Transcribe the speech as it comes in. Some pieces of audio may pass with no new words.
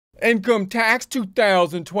Income tax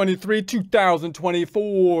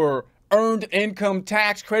 2023-2024. Earned income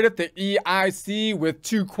tax credit, the EIC, with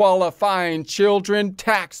 2 qualifying children.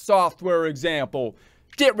 Tax software example.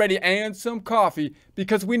 Get ready and some coffee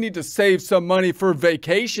because we need to save some money for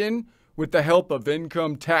vacation with the help of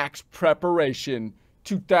income tax preparation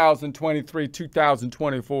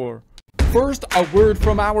 2023-2024. First, a word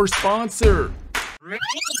from our sponsor.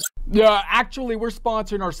 Yeah, actually, we're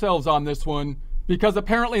sponsoring ourselves on this one because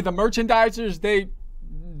apparently the merchandisers, they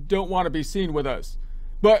don't want to be seen with us.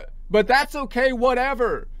 But that's okay,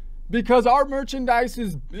 whatever, because our merchandise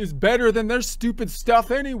is better than their stupid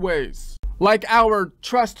stuff anyways. Like our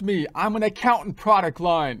Trust Me, I'm an Accountant product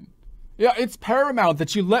line. Yeah, it's paramount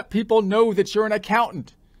that you let people know that you're an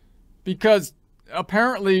accountant because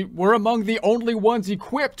apparently we're among the only ones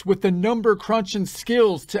equipped with the number crunching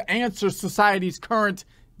skills to answer society's current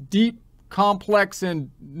deep, complex, and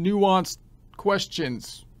nuanced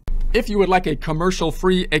questions. If you would like a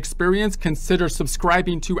commercial-free experience, consider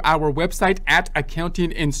subscribing to our website at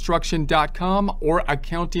accountinginstruction.com or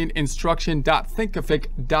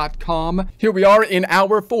accountinginstruction.thinkific.com. Here we are in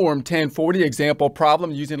our Form 1040 example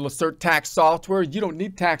problem using Lacerte tax software. You don't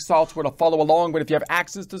need tax software to follow along, but if you have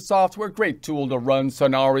access to software, great tool to run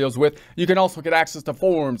scenarios with. You can also get access to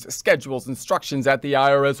forms, schedules, instructions at the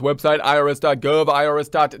IRS website, irs.gov,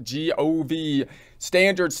 irs.gov.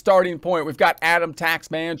 Standard starting point, we've got Adam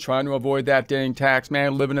Taxman trying to avoid that dang tax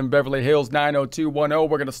man living in Beverly Hills 90210.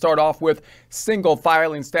 We're going to start off with single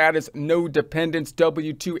filing status, no dependents,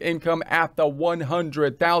 W-2 income at the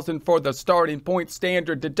 $100,000 for the starting point,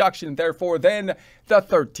 standard deduction. Therefore, then the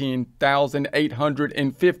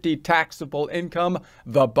 $13,850 taxable income,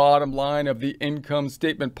 the bottom line of the income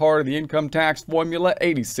statement part of the income tax formula,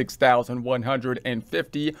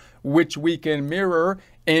 $86,150, which we can mirror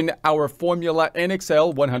in our formula in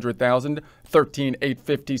Excel, 100,000,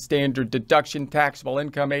 13,850 standard deduction, taxable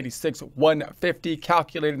income, 86,150,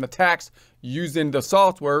 calculating the tax using the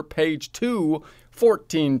software, page 2,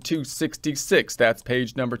 14,266. That's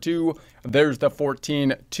page number 2. There's the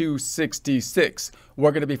 14,266.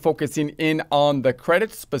 We're going to be focusing in on the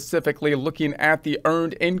credit, specifically looking at the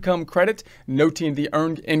earned income credit. Noting the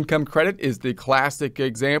earned income credit is the classic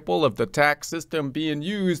example of the tax system being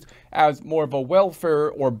used as more of a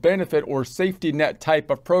welfare or benefit or safety net type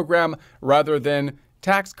of program rather than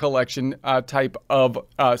tax collection type of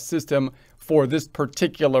system for this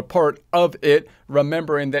particular part of it,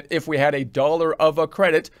 remembering that if we had $1 of a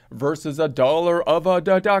credit versus $1 of a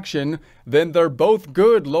deduction, then they're both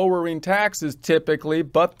good, lowering taxes typically,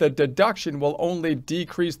 but the deduction will only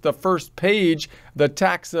decrease the first page, the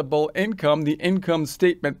taxable income, the income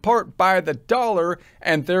statement part, by the $1,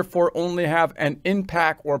 and therefore only have an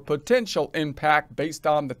impact or potential impact based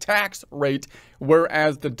on the tax rate,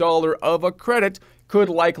 whereas the $1 of a credit could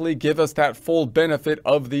likely give us that full benefit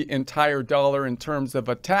of the entire dollar in terms of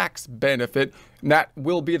a tax benefit. And that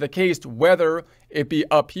will be the case whether it be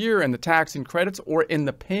up here in the tax and credits or in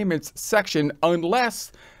the payments section,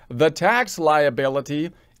 unless the tax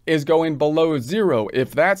liability is going below 0.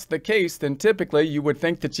 If that's the case, then typically you would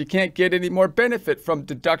think that you can't get any more benefit from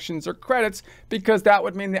deductions or credits because that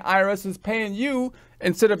would mean the IRS is paying you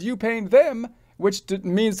instead of you paying them, which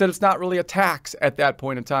means that it's not really a tax at that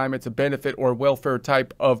point in time. It's a benefit or welfare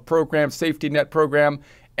type of program, safety net program,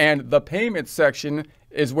 and the payments section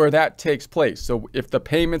is where that takes place. So if the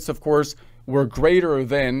payments, of course, were greater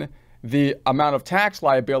than the amount of tax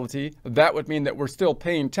liability, that would mean that we're still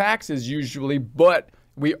paying taxes usually, but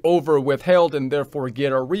we over withheld and therefore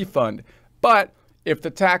get a refund. But if the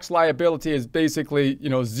tax liability is basically,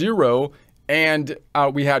 0, and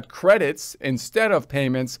we had credits instead of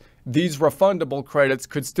payments, these refundable credits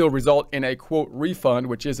could still result in a quote refund,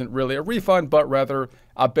 which isn't really a refund, but rather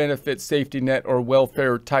a benefit, safety net, or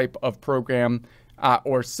welfare type of program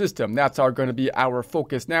or system. That's going to be our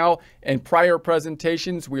focus now. In prior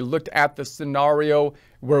presentations, we looked at the scenario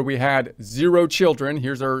where we had 0 children.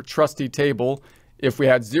 Here's our trusty table. If we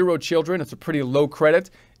had 0 children, it's a pretty low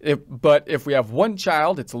credit. But if we have 1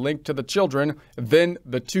 child, it's linked to the children, then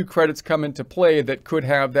the 2 credits come into play that could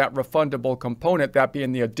have that refundable component, that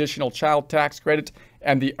being the additional child tax credit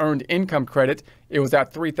and the earned income credit. It was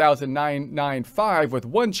at $3,995 with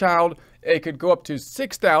 1 child. It could go up to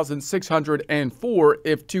 $6,604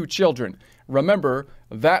 if 2 children. Remember,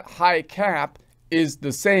 that high cap is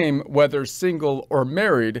the same whether single or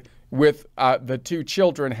married with the 2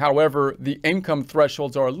 children. However, the income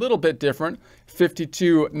thresholds are a little bit different.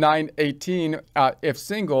 $52,918 if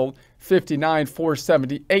single,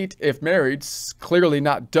 $59,478 if married, clearly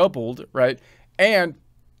not doubled, right? And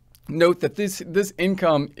note that this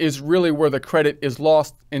income is really where the credit is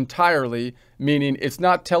lost entirely, meaning it's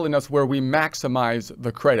not telling us where we maximize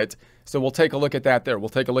the credit. So we'll take a look at that there. We'll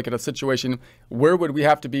take a look at a situation where would we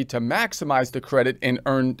have to be to maximize the credit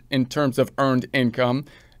in terms of earned income,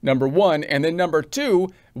 number one. And then number two,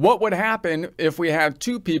 what would happen if we had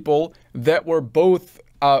two people that were both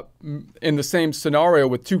in the same scenario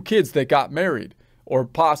with two kids that got married, or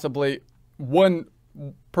possibly one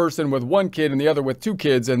person with one kid and the other with two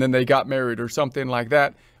kids, and then they got married or something like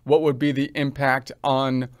that? What would be the impact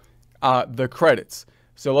on the credits?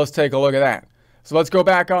 So let's take a look at that. So let's go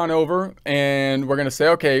back on over, and we're going to say,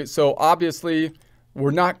 okay, so obviously we're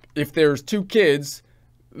not, if there's two kids,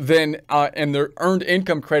 then and their earned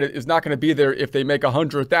income credit is not going to be there if they make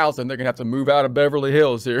 $100,000. They're going to have to move out of Beverly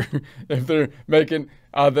Hills here if they're making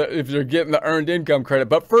if they're getting the earned income credit.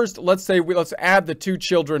 But first, let's add the two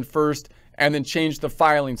children first, and then change the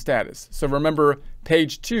filing status. So remember,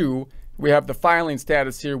 page 2, we have the filing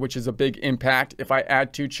status here, which is a big impact. If I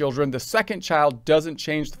add two children, the second child doesn't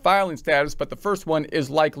change the filing status, but the first one is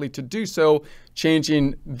likely to do so,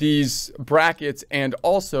 changing these brackets and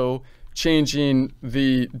also changing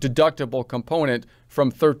the deductible component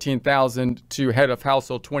from $13,000 to head of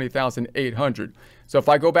household $20,800. So if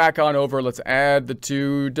I go back on over, let's add the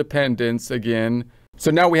two dependents again. So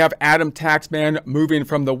now we have Adam Taxman moving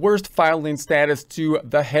from the worst filing status to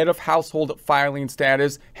the head of household filing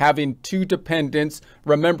status, having two dependents.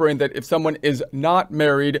 Remembering that if someone is not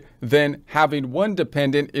married, then having one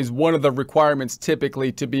dependent is one of the requirements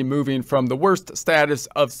typically to be moving from the worst status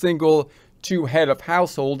of single to head of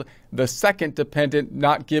household. The second dependent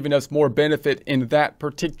not giving us more benefit in that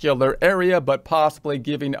particular area, but possibly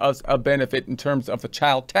giving us a benefit in terms of the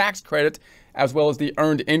child tax credit, as well as the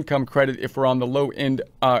earned income credit if we're on the low end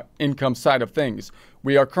income side of things.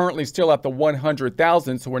 We are currently still at the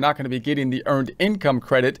 $100,000, so we're not going to be getting the earned income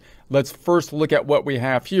credit. Let's first look at what we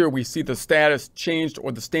have here. We see the status changed,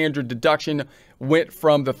 or the standard deduction went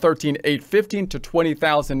from the $13,815 to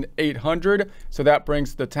 $20,800. So that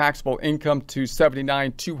brings the taxable income to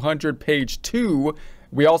 $79,200, page 2.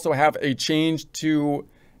 We also have a change to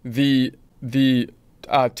the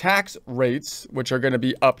tax rates, which are going to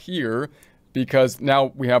be up here, because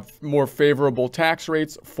now we have more favorable tax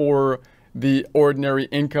rates for the ordinary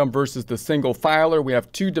income versus the single filer. We have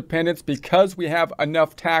two dependents. Because we have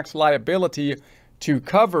enough tax liability to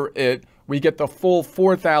cover it, we get the full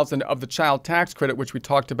 $4,000 of the child tax credit, which we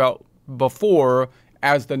talked about before,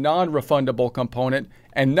 as the non-refundable component,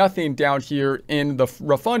 and nothing down here in the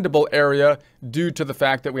refundable area due to the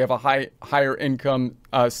fact that we have a higher income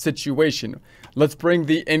situation. Let's bring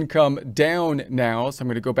the income down now. So I'm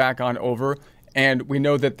going to go back on over, and we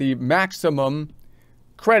know that the maximum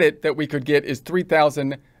credit that we could get is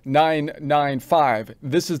 $3,995.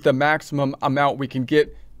 This is the maximum amount we can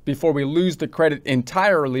get before we lose the credit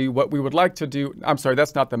entirely. What we would like to do, I'm sorry,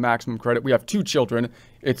 that's not the maximum credit. We have two children.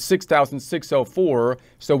 It's $6,604.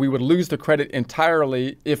 So we would lose the credit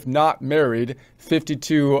entirely if not married,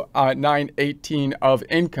 $52,918 of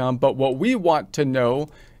income. But what we want to know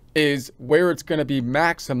is where it's going to be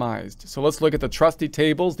maximized. So let's look at the trustee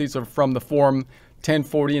tables. These are from the Form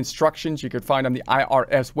 1040 instructions you could find on the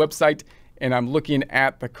IRS website. And I'm looking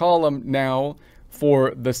at the column now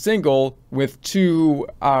for the single with two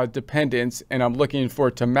dependents, and I'm looking for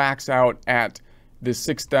it to max out at the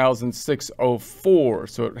 $6,604.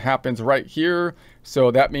 So it happens right here.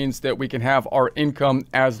 So that means that we can have our income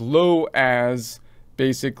as low as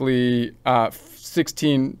basically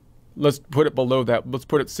 16. Let's put it below that. Let's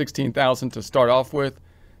put it 16,000 to start off with.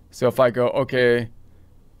 So if I go, okay,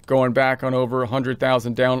 going back on over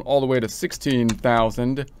 100,000 down all the way to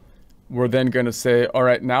 16,000, we're then going to say, all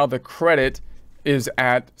right, now the credit is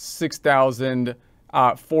at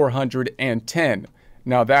 6,410.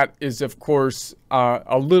 Now that is, of course,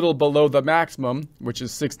 a little below the maximum, which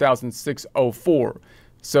is 6,604.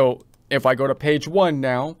 So if I go to page 1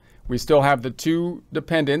 now, we still have the two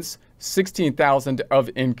dependents, 16,000 of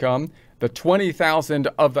income. The 20,000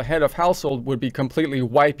 of the head of household would be completely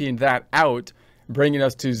wiping that out, bringing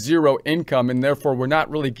us to zero income, and therefore we're not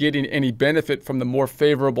really getting any benefit from the more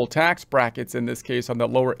favorable tax brackets. In this case, on the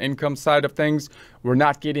lower income side of things, we're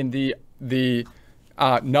not getting the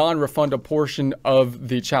non-refundable portion of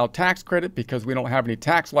the child tax credit because we don't have any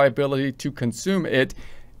tax liability to consume it.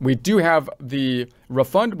 We do have the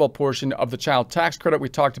refundable portion of the child tax credit we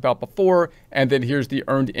talked about before, and then here's the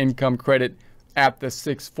earned income credit at the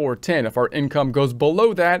 6,410. If our income goes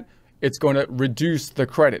below that, it's going to reduce the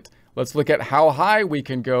credit. Let's look at how high we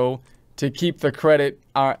can go to keep the credit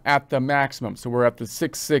at the maximum. So we're at the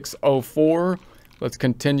 6,604. Let's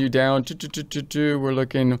continue down. We're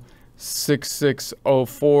looking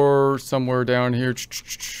 6604 somewhere down here.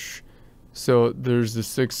 So there's the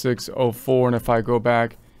 6604, and if I go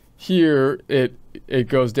back here, it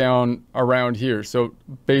goes down around here. So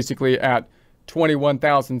basically at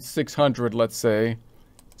 21,600, let's say,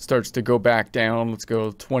 starts to go back down. Let's go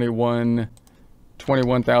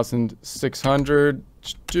 21,600,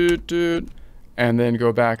 and then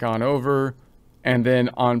go back on over. And then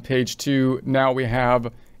on page 2, now we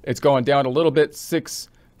have, it's going down a little bit,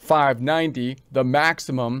 6,590. The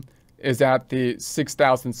maximum is at the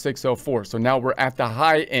 6,604. So now we're at the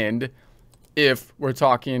high end if we're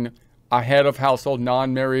talking a head of household,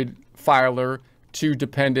 non-married filer, 2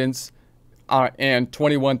 dependents, and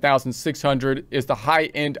 21,600 is the high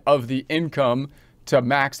end of the income to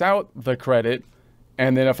max out the credit.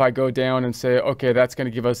 And then if I go down and say, okay, that's going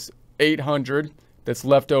to give us 800 that's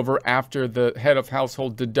left over after the head of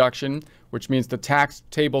household deduction, which means the tax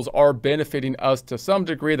tables are benefiting us to some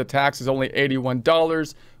degree. The tax is only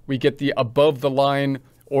 $81. We get the above the line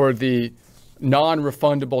or the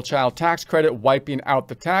non-refundable child tax credit, wiping out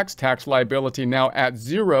the tax liability now at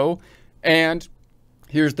 0. And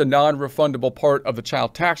here's the non-refundable part of the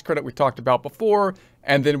child tax credit we talked about before.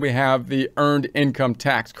 And then we have the earned income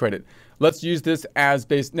tax credit. Let's use this as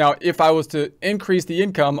base. Now, if I was to increase the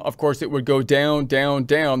income, of course, it would go down, down,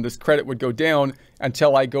 down. This credit would go down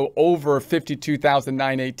until I go over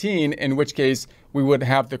 52,918, in which case we would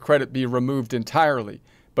have the credit be removed entirely.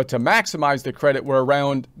 But to maximize the credit, we're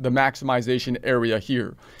around the maximization area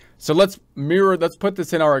here. So let's put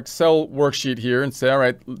this in our Excel worksheet here and say, all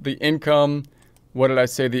right, the income, what did I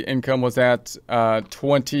say the income was at?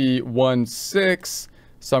 21,600.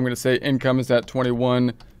 So I'm going to say income is at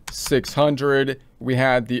 21,600. We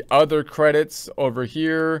had the other credits over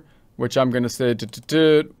here, which I'm going to say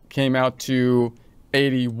came out to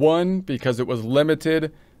 81 because it was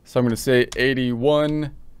limited. So I'm going to say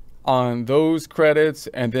 81 on those credits.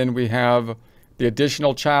 And then we have the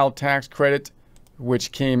additional child tax credit,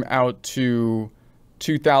 which came out to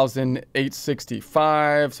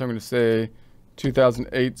 2,865. So I'm going to say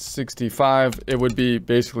 2,865. It would be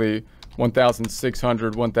basically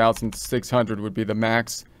 1,600. 1,600 would be the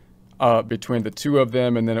max between the two of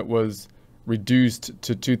them, and then it was reduced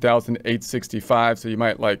to 2,865. So you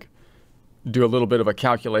might like do a little bit of a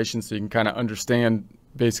calculation so you can kind of understand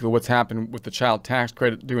basically what's happened with the child tax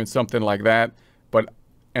credit doing something like that.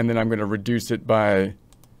 And then I'm going to reduce it by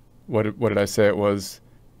what did I say it was?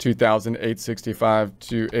 2,865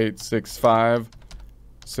 to 865.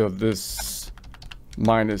 So this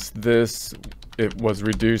minus this, it was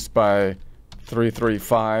reduced by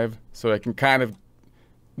 335. So I can kind of,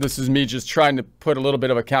 this is me just trying to put a little bit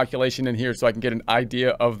of a calculation in here so I can get an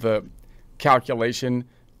idea of the calculation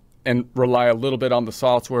and rely a little bit on the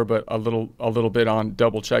software, but a little bit on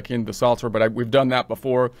double checking the software. But we've done that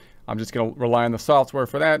before. I'm just going to rely on the software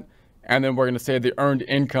for that. And then we're going to say the earned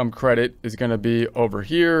income credit is going to be over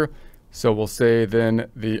here. So we'll say then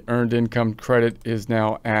the earned income credit is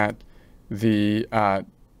now at the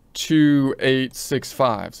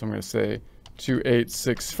 2,865. So I'm going to say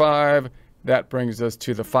 2,865. That brings us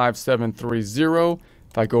to the 5,730.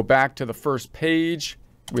 If I go back to the first page,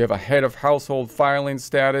 we have a head of household filing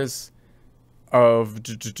status of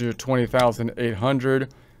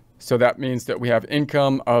 20,800. So that means that we have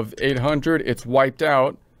income of 800. It's wiped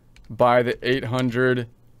out by the 800.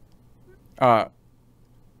 I'm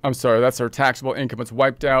sorry, that's our taxable income. It's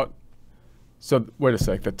wiped out. So wait a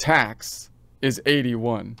sec, the tax is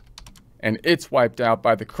 81 and it's wiped out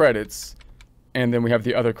by the credits. And then we have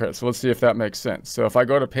the other credits. So let's see if that makes sense. So if I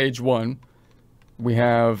go to page 1, we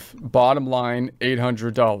have bottom line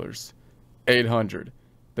 $800, 800.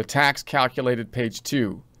 The tax calculated page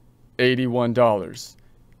 2, $81,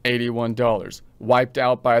 $81, wiped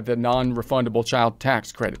out by the non-refundable child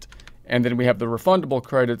tax credit. And then we have the refundable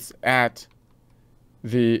credits at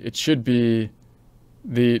it should be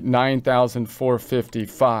the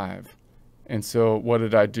 9,455. And so what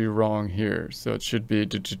did I do wrong here? So it should be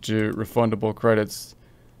refundable credits,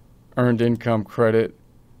 earned income credit.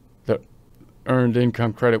 The earned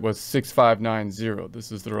income credit was 6,590.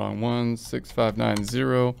 This is the wrong one,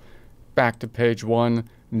 6,590. Back to page 1,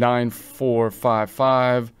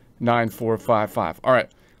 9,455, 9,455. All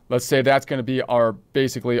right, let's say that's going to be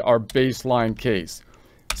basically our baseline case.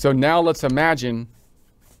 So now let's imagine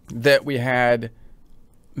that we had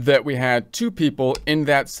 2 people in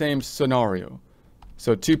that same scenario.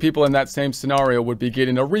 So 2 people in that same scenario would be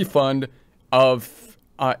getting a refund of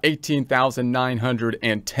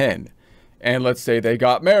 18,910. And let's say they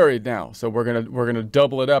got married now. So we're gonna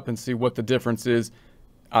double it up and see what the difference is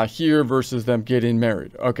here versus them getting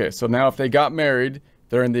married. Okay, so now if they got married,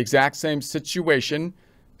 they're in the exact same situation.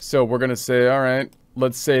 So we're going to say, all right,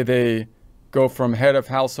 let's say they go from head of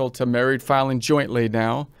household to married filing jointly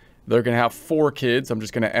now. They're going to have 4 kids. I'm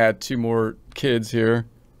just going to add 2 more kids here.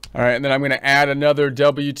 All right, and then I'm going to add another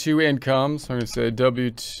W-2 income. So I'm going to say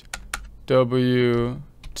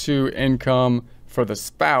W-2 income for the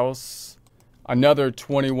spouse. Another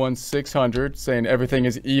 $21,600, saying everything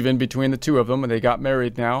is even between the 2 of them, and they got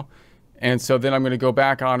married now. And so then I'm going to go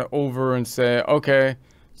back on over and say, okay,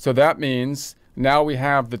 so that means now we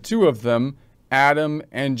have the 2 of them, Adam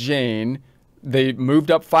and Jane. They moved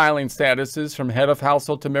up filing statuses from head of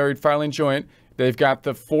household to married filing joint. They've got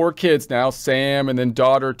the 4 kids now, Sam and then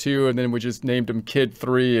daughter 2, and then we just named them kid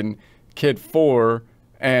 3 and kid 4.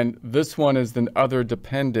 And this one is the other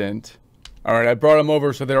dependent. All right, I brought them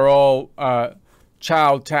over so they're all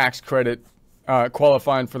child tax credit,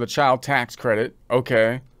 qualifying for the child tax credit.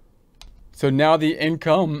 Okay. So now the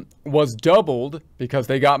income was doubled because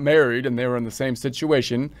they got married and they were in the same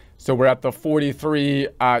situation. So we're at the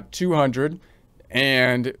 43,200,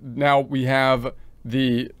 and now we have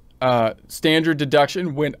the standard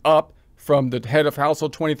deduction went up from the head of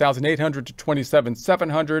household 20,800 to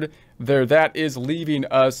 27,700. There, that is leaving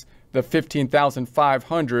us the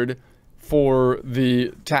 15,500 for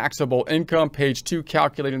the taxable income. Page 2,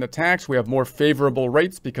 calculating the tax. We have more favorable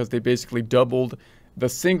rates because they basically doubled the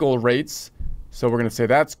single rates. So we're going to say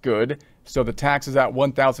that's good. So the tax is at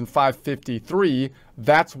 1,553.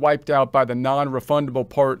 That's wiped out by the non-refundable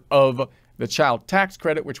part of the child tax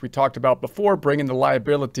credit, which we talked about before, bringing the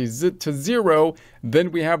liabilities to 0.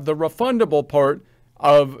 Then we have the refundable part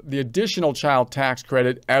of the additional child tax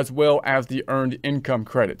credit, as well as the earned income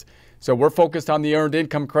credit. So we're focused on the earned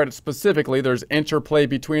income credit specifically. There's interplay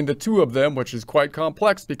between the 2 of them, which is quite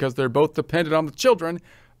complex because they're both dependent on the children.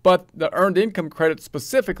 But the earned income credit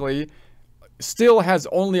specifically still has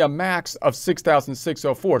only a max of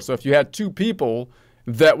 6,604. So if you had 2 people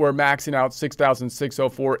that were maxing out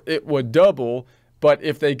 6,604, it would double. But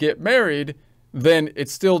if they get married, then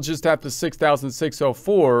it's still just at the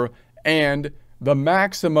 6,604, and the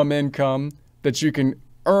maximum income that you can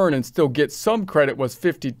earn and still get some credit was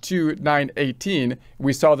 52,918.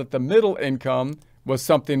 We saw that the middle income was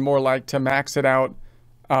something more like, to max it out,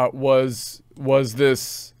 was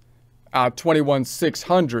this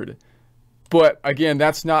 21,600. But again,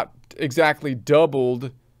 that's not exactly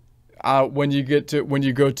doubled when you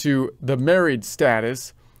go to the married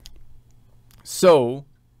status. So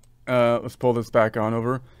let's pull this back on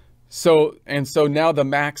over. So now the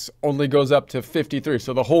max only goes up to 53.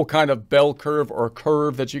 So the whole kind of bell curve or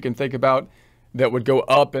curve that you can think about that would go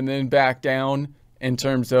up and then back down in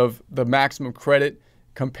terms of the maximum credit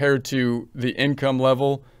compared to the income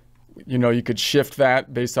level, you know, you could shift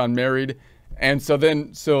that based on married. And so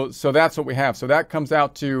then, so that's what we have. So that comes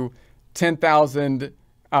out to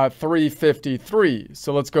 10,353.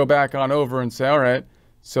 So let's go back on over and say, all right,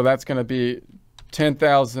 so that's going to be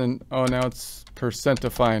 10,000. Oh, now it's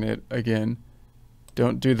percentifying it again.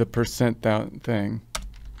 Don't do the percent down thing.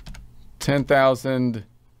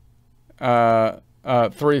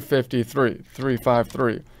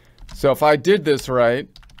 10,353. So if I did this right,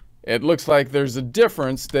 it looks like there's a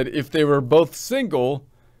difference that if they were both single,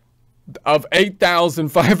 of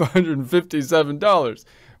 $8,557,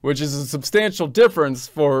 which is a substantial difference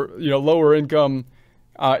for, you know, lower income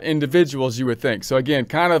individuals, you would think. So again,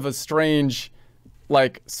 kind of a strange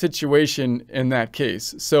like situation in that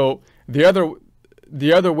case. So the other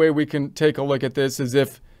way we can take a look at this is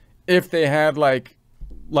if they had like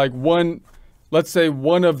one, let's say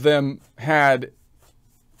one of them had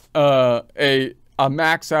a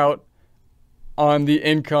max out on the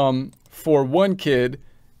income for 1 kid,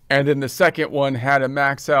 and then the second one had a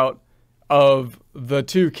max out of the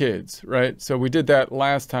 2 kids, right? So we did that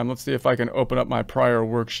last time. Let's see if I can open up my prior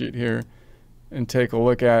worksheet here and take a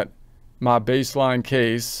look at my baseline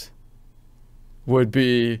case. Would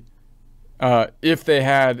be if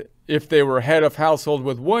they were head of household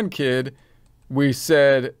with 1 kid, we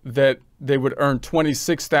said that they would earn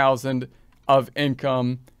 26,000 of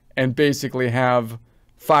income and basically have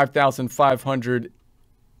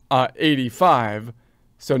 5,585.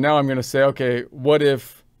 So now I'm going to say, okay, what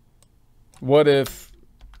if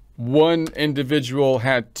one individual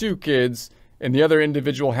had 2 kids and the other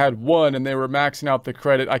individual had 1 and they were maxing out the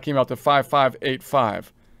credit? I came out to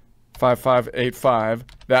 5,585. 5,585.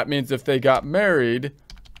 That means if they got married,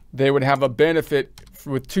 they would have a benefit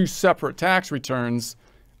with 2 separate tax returns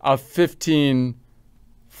of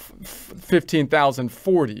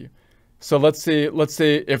 15,040. So let's say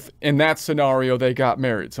if in that scenario they got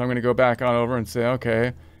married. So I'm going to go back on over and say,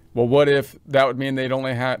 okay, well, what if that would mean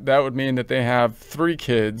that they have 3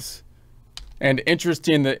 kids, And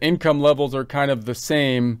interesting, the income levels are kind of the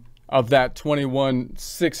same of that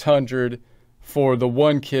 21,600 for the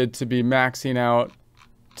one kid to be maxing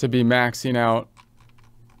out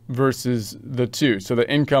versus the two. So the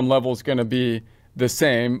income level is going to be the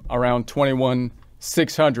same, around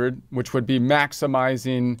 21,600, which would be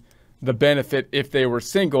maximizing the benefit if they were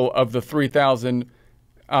single of the 3,000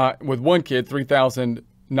 with one kid,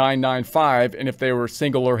 3,995, and if they were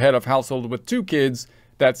single or head of household with two kids,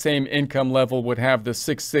 that same income level would have the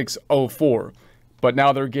 6,604. But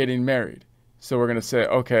now they're getting married. So we're going to say,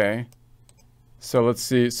 okay, so let's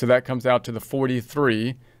see. So that comes out to the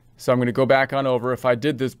 43. So I'm going to go back on over. If I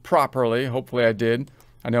did this properly, hopefully I did.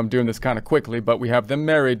 I know I'm doing this kind of quickly, but we have them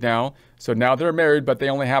married now. So now they're married, but they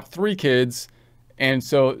only have 3 kids. And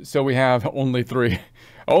so we have only 3.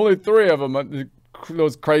 Only 3 of them,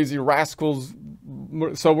 those crazy rascals.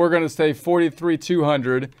 So we're going to say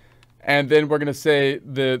 43,200. And then we're going to say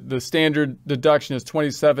the standard deduction is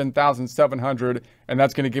 27,700, and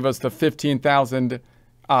that's going to give us the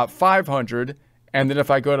 15,500. And then if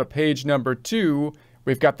I go to page number 2,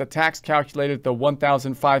 we've got the tax calculated, the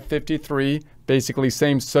 1,553, basically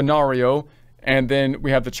same scenario. And then we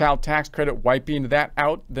have the child tax credit wiping that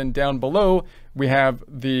out. Then down below, we have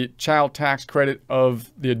the child tax credit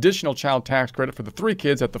of the additional child tax credit for the 3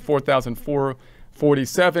 kids at the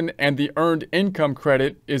 4,447, and the earned income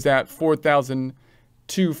credit is at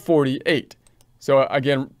 4,248. So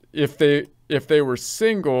again, if they were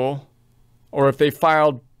single, or if they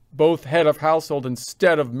filed both head of household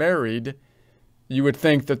instead of married, you would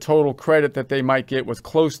think the total credit that they might get was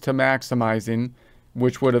close to maximizing,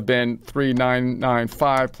 which would have been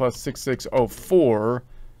 3,995 plus 6,604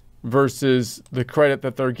 versus the credit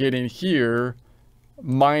that they're getting here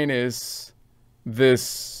minus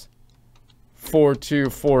this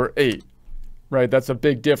 4,248, right? That's a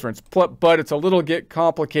big difference. But it's a little get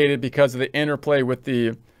complicated because of the interplay with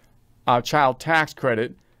the child tax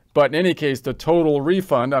credit. But in any case, the total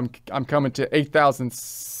refund, I'm coming to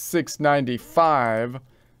 8,695.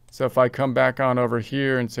 So if I come back on over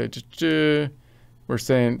here and say, we're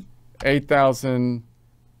saying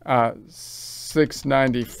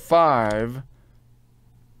 8,695.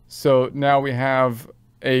 So now we have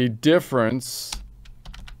a difference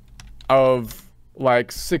of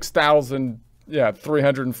like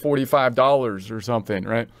 $6,345 or something,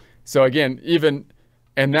 right? So again, even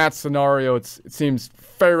in that scenario, it seems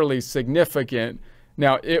fairly significant.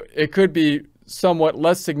 Now, it could be somewhat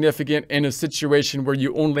less significant in a situation where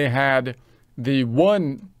you only had the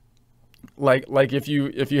one, like if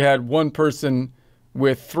you had one person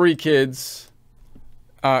with 3 kids,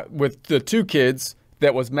 with the 2 kids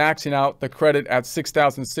that was maxing out the credit at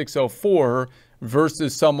 6,604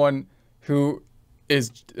 versus someone who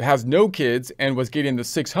has no kids and was getting the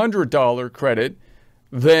 $600 credit,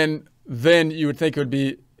 then you would think it would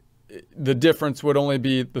be, the difference would only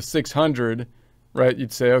be the 600, right?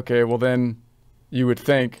 You'd say, okay, well then you would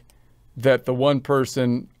think that the one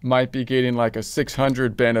person might be getting like a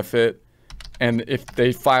 600 benefit, and if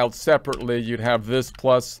they filed separately, you'd have this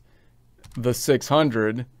plus the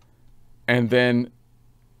 600, and then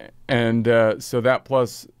so that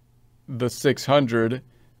plus the 600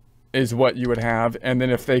 is what you would have. And then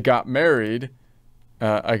if they got married,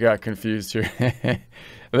 I got confused here.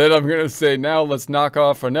 Then I'm going to say, now let's knock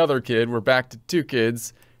off another kid. We're back to 2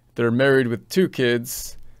 kids. They're married with 2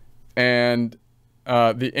 kids. And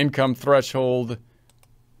the income threshold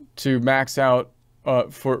to max out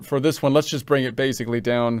for this one, let's just bring it basically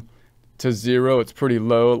down to 0. It's pretty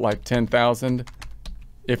low, like 10,000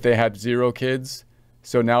 if they had 0 kids.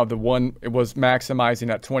 So now the one, it was maximizing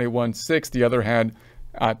at 21,600. The other had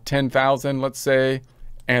 10,000, let's say.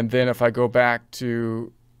 And then if I go back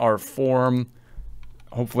to our form,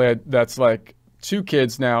 hopefully that's like 2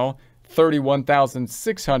 kids now,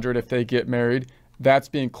 31,600 if they get married. That's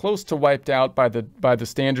being close to wiped out by the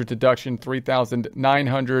standard deduction,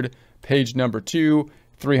 3,900, page number 2,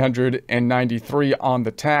 393 on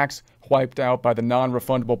the tax, wiped out by the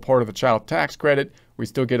non-refundable part of the child tax credit. We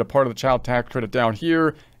still get a part of the child tax credit down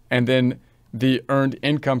here, and then the earned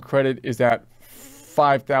income credit is at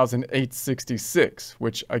 5,866,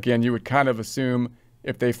 which again, you would kind of assume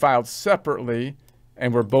if they filed separately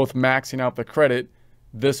and were both maxing out the credit,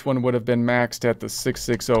 this one would have been maxed at the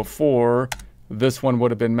 6,604. This one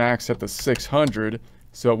would have been maxed at the 600.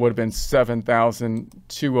 So it would have been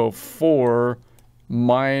 7,204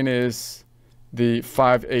 minus the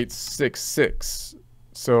 5,866.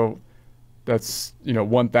 So that's,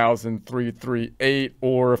 1,338.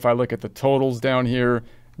 Or if I look at the totals down here,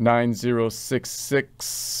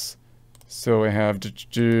 9,066. So we have,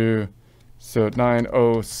 so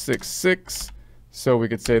 9,066. So we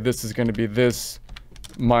could say this is going to be this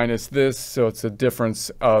minus this. So it's a difference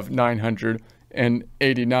of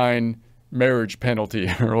 989 marriage penalty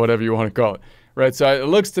or whatever you want to call it. Right. So it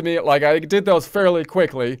looks to me like I did those fairly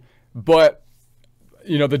quickly, but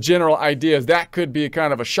you know, the general idea is that could be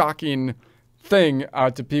kind of a shocking thing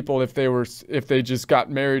to people if they just got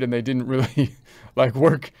married and they didn't really like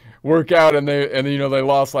work out and you know they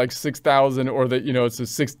lost like $6,000 or that you know it's a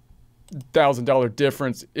 $6,000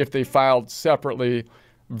 difference if they filed separately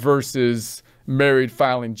versus married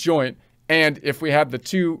filing joint. And if we have the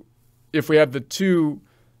two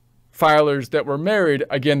filers that were married,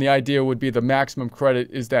 again the idea would be the maximum credit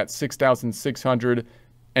is that $6,600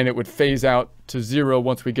 and it would phase out to 0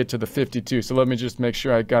 once we get to the 52. So let me just make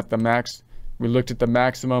sure I got the max. We looked at the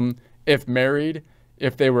maximum if married.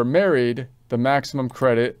 If they were married, the maximum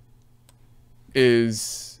credit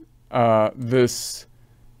is this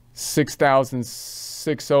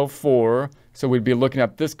 6,604. So we'd be looking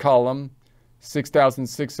at this column,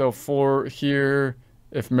 6,604 here.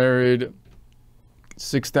 If married,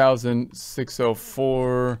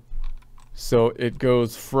 6,604. So it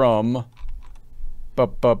goes from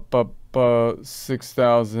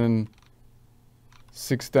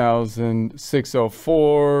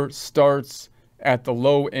 6,604 starts at the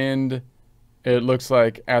low end. It looks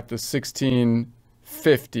like at the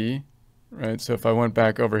 1650, right? So if I went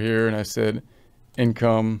back over here and I said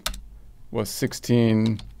income was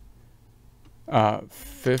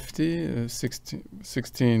 16050,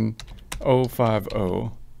 16050,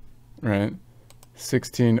 right?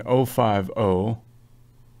 16050.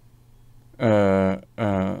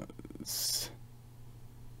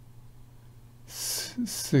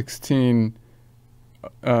 16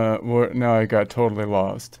 now I got totally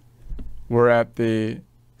lost. We're at the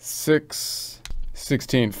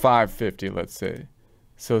 16,550, let's say.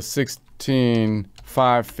 So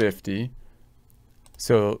 16,550.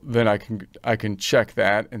 So then I can check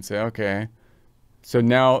that and say, okay. So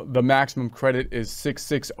now the maximum credit is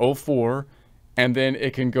 6,604, and then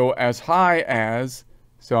it can go as high as,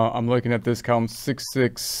 so I'm looking at this column,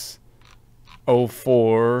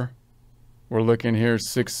 6,604. We're looking here,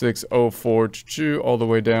 6,604 all the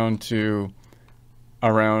way down to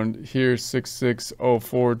around here,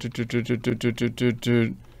 6,604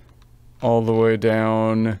 all the way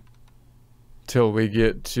down till we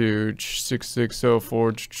get to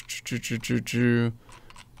 6,604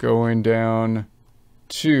 going down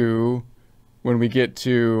to when we get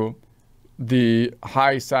to the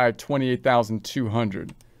high side,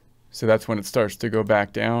 28,200. So that's when it starts to go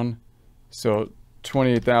back down. So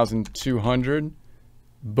 28,200,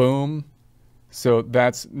 boom. So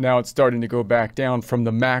that's now it's starting to go back down from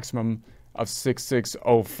the maximum of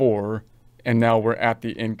 6,604, and now we're at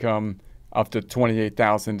the income up to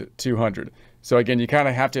 28,200. So again, you kind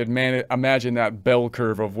of have to imagine that bell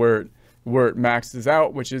curve of where it maxes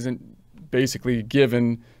out, which isn't basically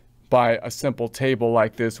given by a simple table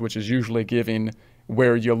like this, which is usually giving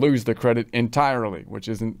where you lose the credit entirely, which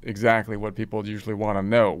isn't exactly what people usually want to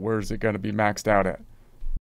know. Where is it going to be maxed out at?